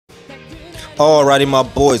Alrighty my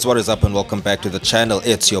boys, what is up and welcome back to the channel.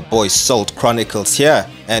 It's your boy Salt Chronicles here,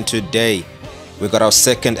 and today we got our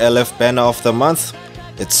second LF banner of the month.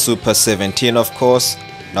 It's Super 17 of course.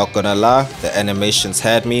 Not gonna lie, the animations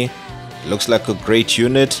had me. Looks like a great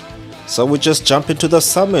unit, so we just jump into the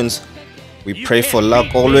summons. We pray for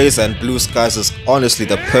luck always, and Blue Skies is honestly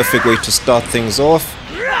the perfect way to start things off.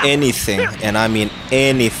 Anything, and I mean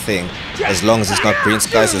anything, as long as it's not Green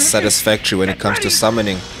Skies, is satisfactory when it comes to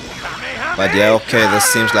summoning. But yeah, okay, this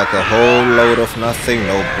seems like a whole load of nothing,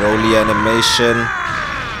 no Broly animation.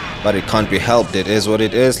 But it can't be helped, it is what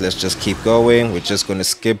it is. Let's just keep going. We're just gonna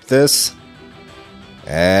skip this.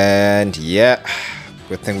 And yeah,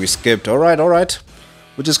 good thing we skipped. Alright.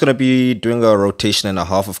 We're just gonna be doing a rotation and a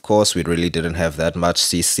half, of course. We really didn't have that much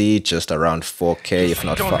CC, just around 4k, if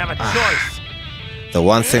not 5. The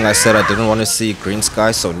one thing I said I didn't want to see Green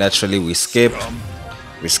Sky, so naturally we skipped.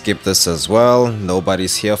 We skipped this as well.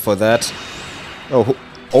 Nobody's here for that. Oh,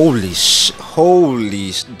 holy,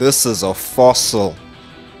 this is a fossil.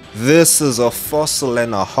 This is a fossil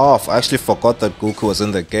and a half. I actually forgot that Goku was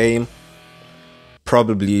in the game.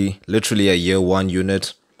 Probably literally a year 1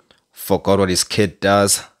 unit. Forgot what his kid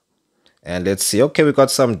does. And let's see. Okay, we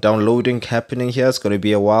got some downloading happening here. It's going to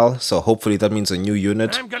be a while. So hopefully that means a new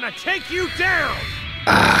unit. I'm gonna take you down.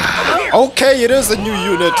 Okay, it is a new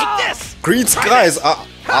unit. Green Skies.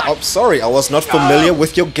 I'm sorry, I was not familiar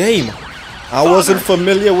with your game. I wasn't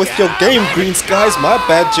familiar with your game, Green Skies. My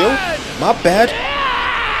bad, Joe. My bad.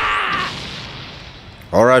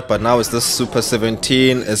 Alright, but now is this Super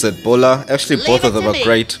 17? Is it Bulla? Actually, both of them are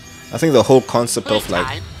great. I think the whole concept of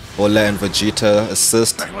like Bulla and Vegeta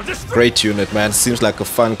assist. Great unit, man. Seems like a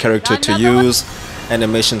fun character to use.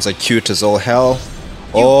 Animations are cute as all hell.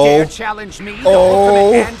 Let's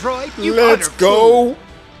go.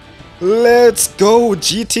 Let's go.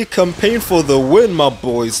 GT campaign for the win, my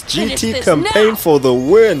boys. GT campaign for the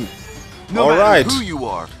win. Alright.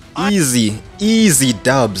 Easy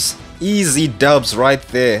dubs. Easy dubs right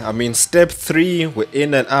there. I mean, step 3, we're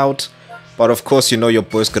in and out. But of course, you know your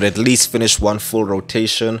boys could at least finish one full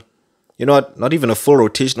rotation. You know what? Not even a full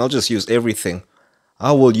rotation. I'll just use everything.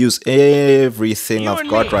 I will use everything I've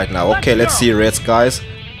got right now. Okay, let's see Red Skies.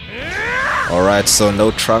 Alright, so no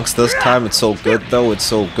Trunks this time. It's so good though. It's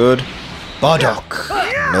so good. Bardock.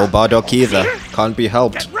 No Bardock either. Can't be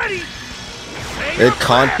helped. It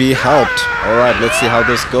can't be helped. Alright, let's see how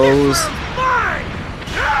this goes.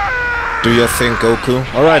 Do your thing, Goku.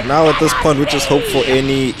 Alright, now at this point we just hope for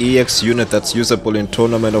any EX unit that's usable in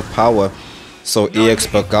Tournament of Power. So EX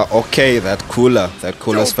Baga. Okay, that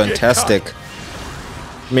cooler's fantastic.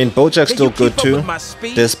 I mean, Bojack's still good too.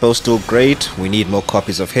 Dispo's still great. We need more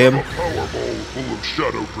copies of him.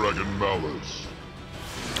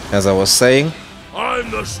 As I was saying.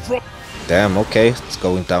 Damn, okay, it's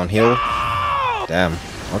going downhill. Damn.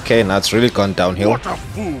 Okay, now it's really gone downhill.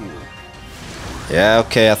 Yeah,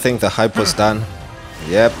 okay, I think the hype was done.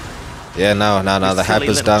 Yep. Yeah, now the hype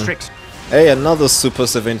is done. Hey, another Super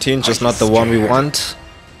 17, just not the one we want.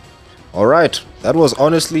 Alright, that was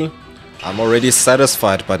honestly... I'm already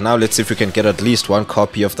satisfied, but now let's see if we can get at least one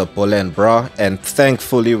copy of the Bulla and Bra. And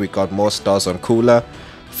thankfully we got more stars on Cooler.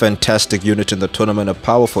 Fantastic unit in the Tournament of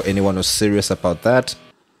Power for anyone who's serious about that.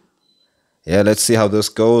 Yeah, let's see how this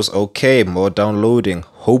goes. Okay, more downloading.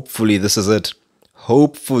 Hopefully this is it.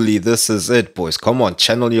 Hopefully this is it, boys. Come on,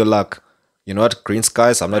 channel your luck. You know what, Green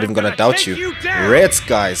Skies, I'm not even gonna doubt you. Red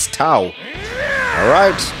Skies, Tau.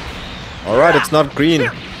 Alright, it's not green.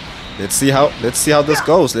 Let's see how this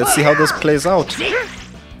goes. Let's see how this plays out.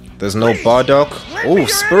 There's no Bardock. Oh,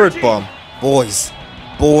 Spirit Bomb. Boys,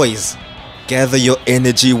 gather your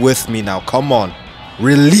energy with me now. Come on.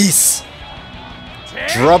 Release.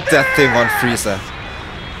 Drop that thing on Frieza.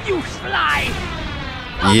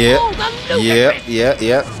 Yeah.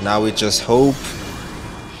 Now we just hope.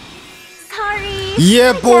 Sorry.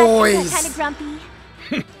 Yeah, boys. Kinda grumpy.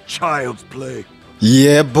 Child's play.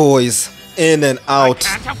 Yeah, boys. In and out.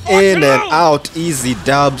 Easy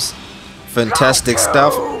dubs. Fantastic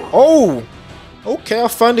stuff. Oh! Okay, I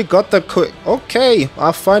finally got the... Okay,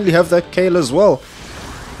 I finally have that Kale as well.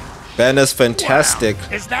 Banner's fantastic.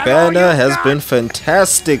 Banner has been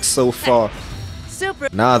fantastic so far.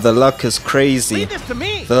 Nah, the luck is crazy.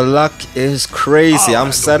 The luck is crazy.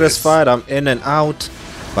 I'm satisfied. I'm in and out.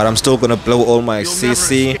 But I'm still gonna blow all my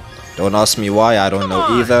CC. Don't ask me why. I don't know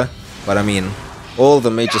either. But I mean... all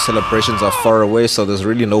the major celebrations are far away, so there's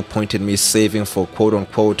really no point in me saving for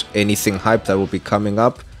quote-unquote anything hype that will be coming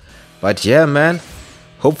up. But yeah, man,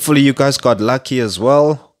 hopefully you guys got lucky as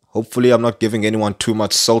well. Hopefully I'm not giving anyone too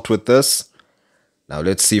much salt with this. Now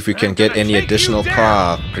let's see if we can get any additional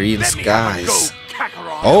Green Skies.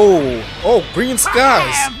 Oh, green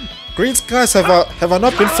skies. Green skies, have I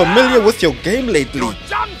not been familiar with your game lately?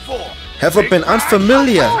 Have I been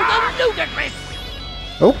unfamiliar?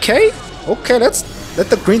 Okay, let's let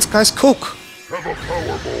the green skies cook. Have a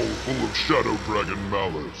Powerball full of Shadow Dragon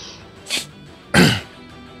malice.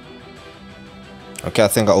 Okay, I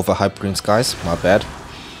think I overhyped green skies. My bad.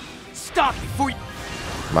 Stop before you...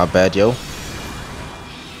 My bad, yo.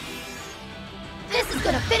 This is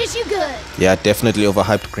gonna finish you good. Yeah, definitely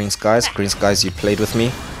overhyped green skies. Green skies, you played with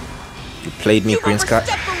me. You played me, green sky.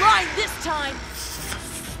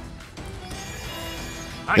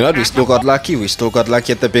 You know what, we still got lucky. We still got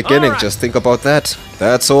lucky at the beginning. Just think about that.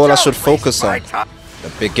 That's all I should focus on.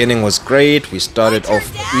 The beginning was great. We started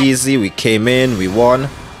off easy. We came in. We won.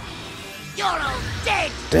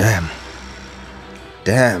 Damn.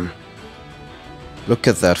 Look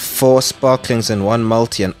at that. 4 sparklings and 1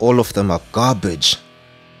 multi, and all of them are garbage.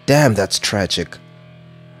 Damn, that's tragic.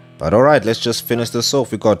 But alright, let's just finish this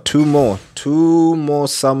off. We got 2 more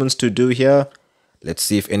summons to do here. Let's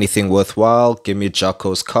see if anything worthwhile. Give me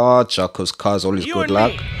Jocko's card. Jocko's card is always good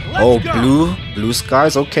luck. Oh, blue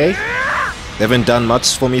skies, okay. They haven't done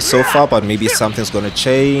much for me so far, but maybe something's gonna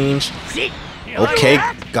change. Okay,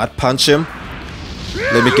 gut punch him.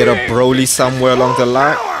 Let me get a Broly somewhere along the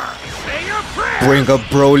line. Bring a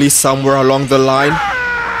Broly somewhere along the line.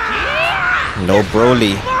 No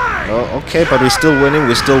Broly. Oh, okay, but we're still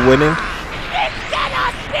winning.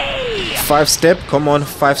 5-step, come on,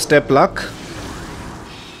 5-step luck.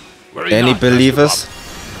 Any believers?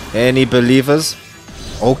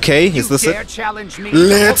 Okay, is this it?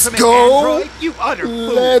 Let's go!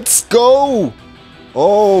 Let's go!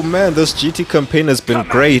 Oh man, this GT campaign has been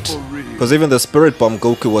great. Because even the Spirit Bomb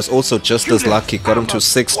Goku was also just as lucky. Got him to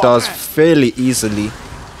 6 stars fairly easily.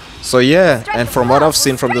 So yeah, and from what I've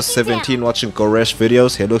seen from the 17 watching Goresh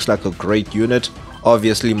videos, he looks like a great unit.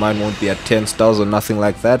 Obviously mine won't be at 10 stars or nothing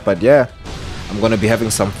like that, but yeah, I'm gonna be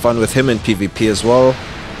having some fun with him in PvP as well.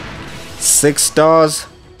 6 stars.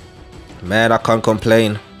 Man, I can't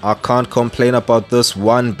complain. I can't complain about this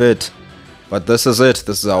one bit. But this is it.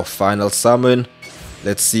 This is our final summon.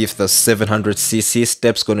 Let's see if the 700cc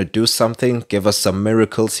step's gonna do something. Give us some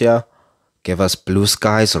miracles here. Give us blue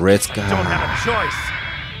skies, red skies. Don't have a choice.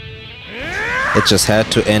 It just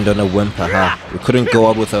had to end on a whimper, huh? We couldn't go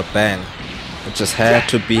out with a bang. It just had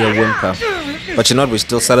to be a whimper. But you know what? We're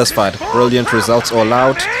still satisfied. Brilliant results all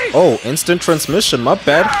out. Oh, instant transmission. My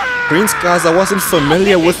bad. Green skies, I wasn't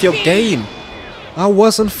familiar with your game.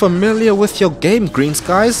 Green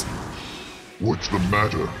skies. What's the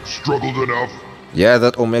matter? Struggled enough? Yeah,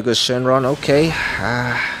 that Omega Shenron, okay.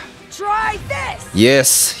 Try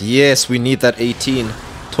this. Yes, we need that 18.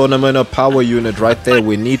 Tournament of power unit right there,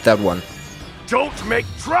 we need that one. Don't make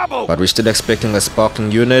trouble. But we're still expecting a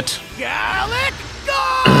sparkling unit. Gallic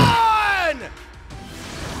gone.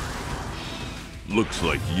 Looks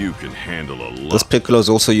like you can handle a lot. This Piccolo is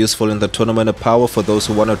also useful in the Tournament of Power for those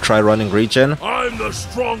who want to try running regen. I'm the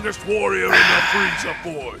strongest warrior in the Frieza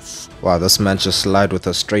Force. Wow, this man just lied with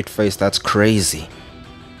a straight face. That's crazy.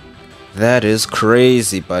 That is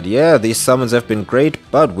crazy. But yeah, these summons have been great,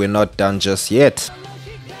 but we're not done just yet.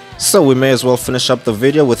 So we may as well finish up the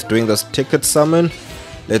video with doing this ticket summon.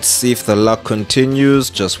 Let's see if the luck continues.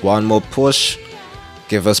 Just one more push.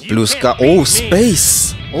 Give us blue sky. Oh,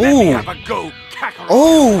 space.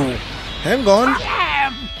 Oh, hang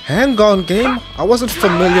on game. I wasn't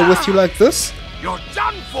familiar with you like this. You're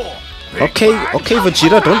done for. Okay,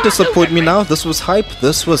 Vegeta, don't disappoint me now. This was hype.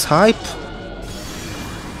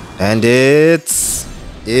 And it's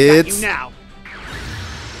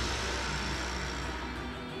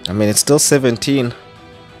I mean, it's still 17.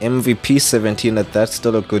 MVP 17 at that,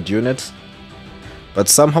 still a good unit. But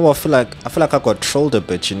somehow I feel like I got trolled a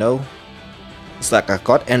bit, you know? It's like I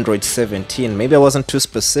got Android 17. Maybe I wasn't too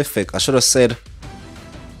specific. I should have said,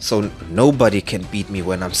 so nobody can beat me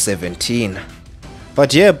when I'm 17.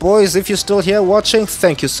 But yeah, boys, if you're still here watching,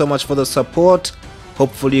 thank you so much for the support.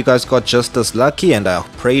 Hopefully you guys got just as lucky, and I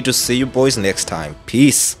pray to see you boys next time.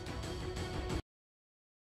 Peace.